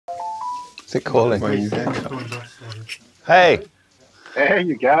Is it calling? Hey! Hey,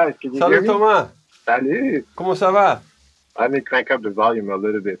 you guys, can you hear Salut me? Thomas! Salut! Comment ça va? Let me crank up the volume a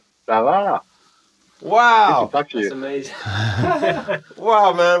little bit. Ça va? Good to Wow! talk to That's you. amazing.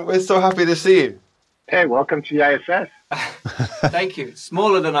 Wow, man, we're so happy to see you. Hey, welcome to the ISS. Thank you.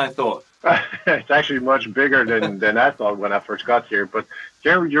 Smaller than I thought. It's actually much bigger than I thought when I first got here. But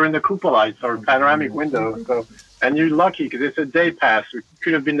here you're in the cupola, it's our panoramic window. So, and you're lucky because it's a day pass. It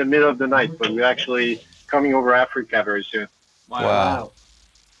could have been the middle of the night, but we're actually coming over Africa very soon. Wow.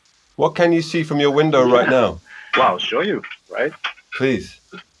 What can you see from your window right now? Well, I'll show you, right? Please.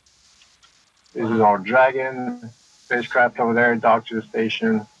 This is our Dragon spacecraft over there, docked to the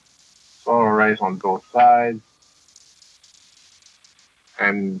station. Solar arrays on both sides.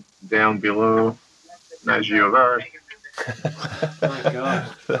 And down below, nice view of Earth. Oh my God.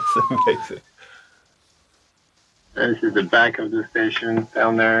 That's amazing. And this is the back of the station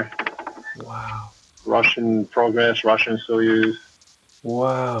down there. Wow. Russian Progress, Russian Soyuz.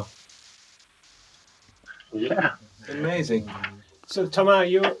 Wow. Yeah. Amazing. So, Thomas,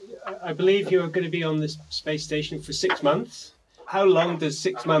 I believe you're going to be on this space station for 6 months. How long does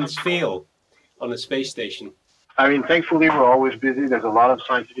 6 months feel on a space station? I mean, thankfully, we're always busy. There's a lot of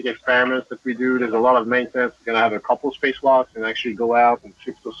scientific experiments that we do. There's a lot of maintenance. We're going to have a couple spacewalks and actually go out and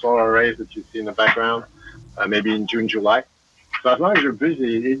fix the solar arrays that you see in the background, maybe in June, July. So as long as you're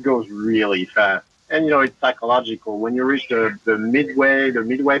busy, it goes really fast. And, you know, it's psychological. When you reach the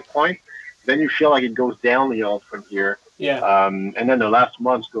midway point, then you feel like it goes downhill from here. Yeah. And then the last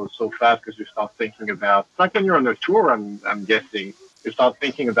months goes so fast because you start thinking about, it's like when you're on a tour, I'm guessing, you start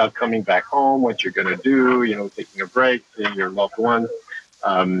thinking about coming back home, what you're going to do, you know, taking a break, seeing your loved ones,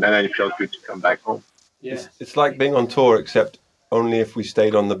 and then it feels good to come back home. Yeah. It's like being on tour, except only if we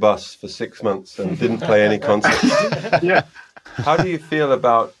stayed on the bus for 6 months and didn't play any concerts. Yeah. How do you feel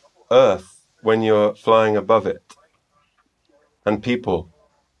about Earth when you're flying above it? And people?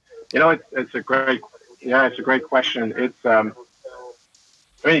 You know, it's a great question. It's,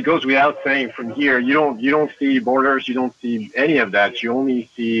 I mean, it goes without saying from here, you don't see borders, you don't see any of that. You only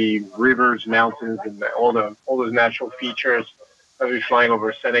see rivers, mountains, and all those natural features. We're flying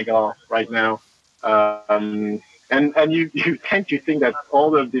over Senegal right now. And you tend to think that all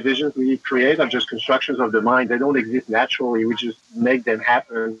the divisions we create are just constructions of the mind. They don't exist naturally. We just make them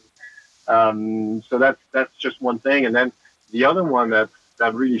happen. So that's just one thing. And then the other one that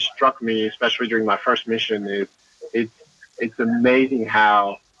really struck me, especially during my first mission, is it's amazing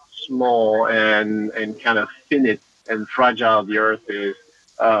how small and kind of finite and fragile the Earth is.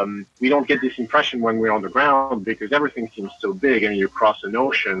 We don't get this impression when we're on the ground because everything seems so big. I mean, you cross an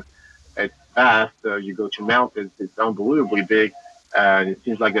ocean, it's vast. You go to mountains, it's unbelievably big, and it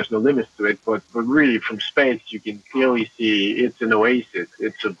seems like there's no limits to it. But really, from space, you can clearly see it's an oasis.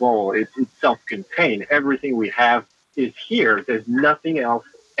 It's a ball. It's self-contained. Everything we have is here. There's nothing else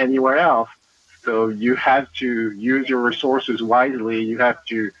anywhere else. So you have to use your resources wisely. You have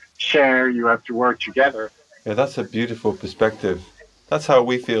to share. You have to work together. Yeah, that's a beautiful perspective. That's how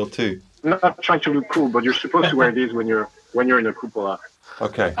we feel too. I'm not trying to look cool, but you're supposed to wear these when you're in a cupola.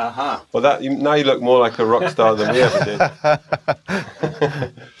 Okay. Uh-huh. Well, now you look more like a rock star than we ever did.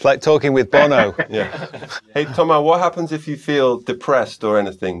 It's like talking with Bono. Yeah. Hey, Thomas, what happens if you feel depressed or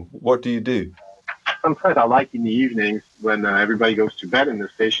anything? What do you do? Sometimes I like in the evenings when everybody goes to bed and the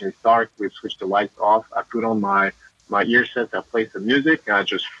station is dark, we switch the lights off. I put on my ear sets, I play some music, and I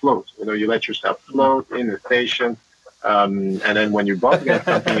just float. You know, you let yourself float in the station, and then when you bump against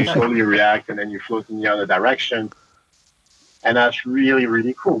something, you slowly react, and then you float in the other direction. And that's really,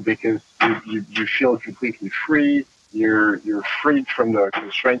 really cool because you feel completely free. You're freed from the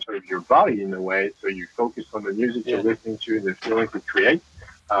constraints of your body in a way, so you focus on the music you're listening to and the feelings you create.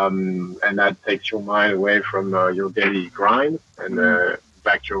 And that takes your mind away from your daily grind and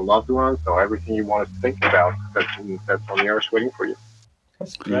back to your loved ones or everything you want to think about that's on the Earth waiting for you.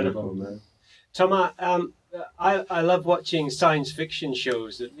 That's beautiful, man. Thomas, I love watching science fiction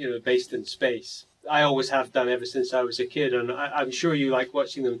shows that, you know, based in space. I always have done ever since I was a kid, and I'm sure you like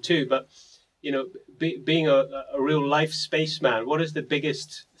watching them too. But, you know, being a real life spaceman, what is the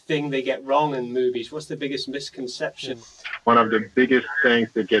biggest thing they get wrong in movies? What's the biggest misconception? One of the biggest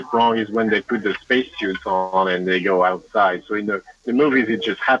things that get wrong is when they put the spacesuits on and they go outside. So in the movies, it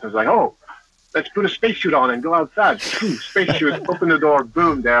just happens like, oh, let's put a spacesuit on and go outside. Spacesuit, open the door,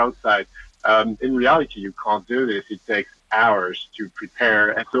 boom, they're outside. In reality, you can't do this. It takes hours to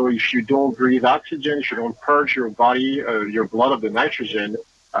prepare. And so if you don't breathe oxygen, if you don't purge your body, your blood of the nitrogen,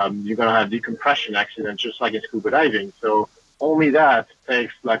 you're going to have decompression accidents just like in scuba diving. So only that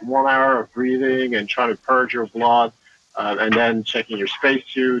takes like 1 hour of breathing and trying to purge your blood. and then checking your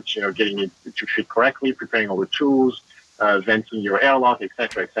spacesuit, getting it to fit correctly, preparing all the tools, venting your airlock,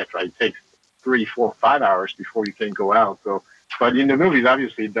 etc., etc. It takes 3, 4, 5 hours before you can go out. So, but in the movies,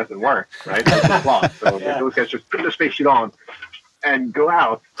 obviously, it doesn't work, right? That's the plot. So those guys just put the spacesuit on and go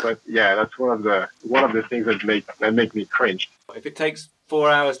out. But yeah, that's one of the things that make me cringe. If it takes 4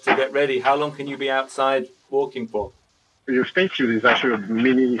 hours to get ready, how long can you be outside walking for? Your spacesuit is actually a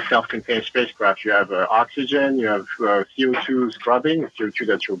mini self-contained spacecraft. You have oxygen, you have CO2 scrubbing, CO2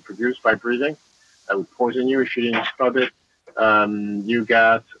 that you'll produce by breathing. That would poison you if you didn't scrub it. You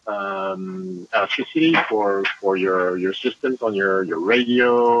got electricity for your systems on your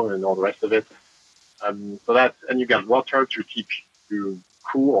radio and all the rest of it. And you got water to keep you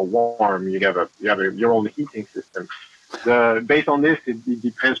cool or warm. You have your own heating system. Based on this, it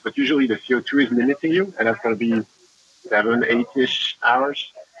depends, but usually the CO2 is limiting you, and that's going to be 7, 8-ish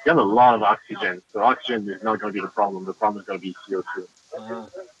hours. You have a lot of oxygen, so oxygen is not going to be the problem. The problem is going to be CO2.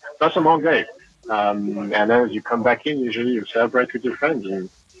 That's a long day. And then as you come back in, usually you celebrate with your friends and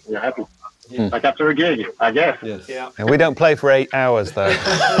you're happy. Like after a gig, I guess. Yes. Yeah. And we don't play for 8 hours, though.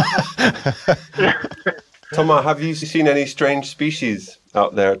 Thomas, have you seen any strange species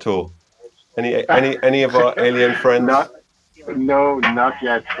out there at all? Any of our alien friends? No, not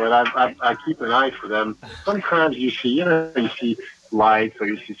yet. But I keep an eye for them. Sometimes you see lights or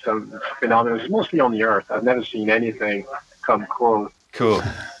you see some phenomena. It's mostly on the Earth. I've never seen anything come close. Cool.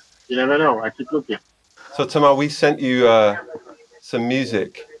 You never know. I keep looking. So, Thomas, we sent you some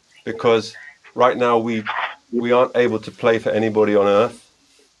music because right now we aren't able to play for anybody on Earth.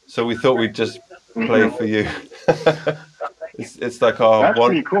 So we thought we'd just play for you. It's like our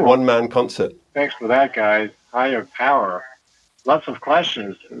one-man concert. Thanks for that, guys. Higher power. Lots of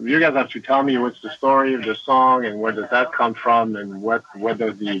questions. You guys have to tell me what's the story of the song and where does that come from and where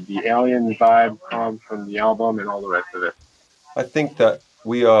does the alien vibe come from the album and all the rest of it. I think that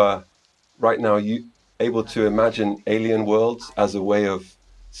we are right now able to imagine alien worlds as a way of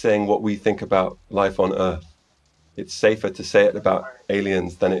saying what we think about life on Earth. It's safer to say it about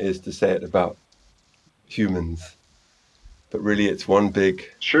aliens than it is to say it about humans. But really it's one big...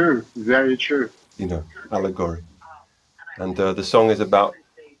 True, very true. Allegory. And the song is about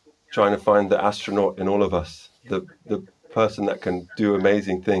trying to find the astronaut in all of us, the person that can do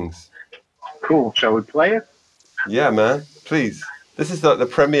amazing things. Cool. Shall we play it? Yeah, man. Please. This is the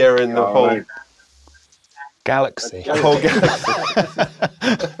premiere in the whole... Right. Galaxy. The whole galaxy.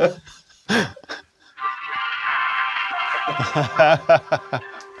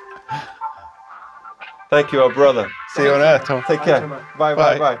 Thank you, our brother. See you on Earth, Tom. Take care. Bye,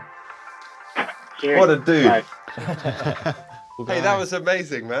 bye, bye. Cheers. What a dude. Bye. Hey, that was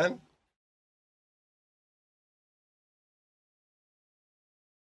amazing, man.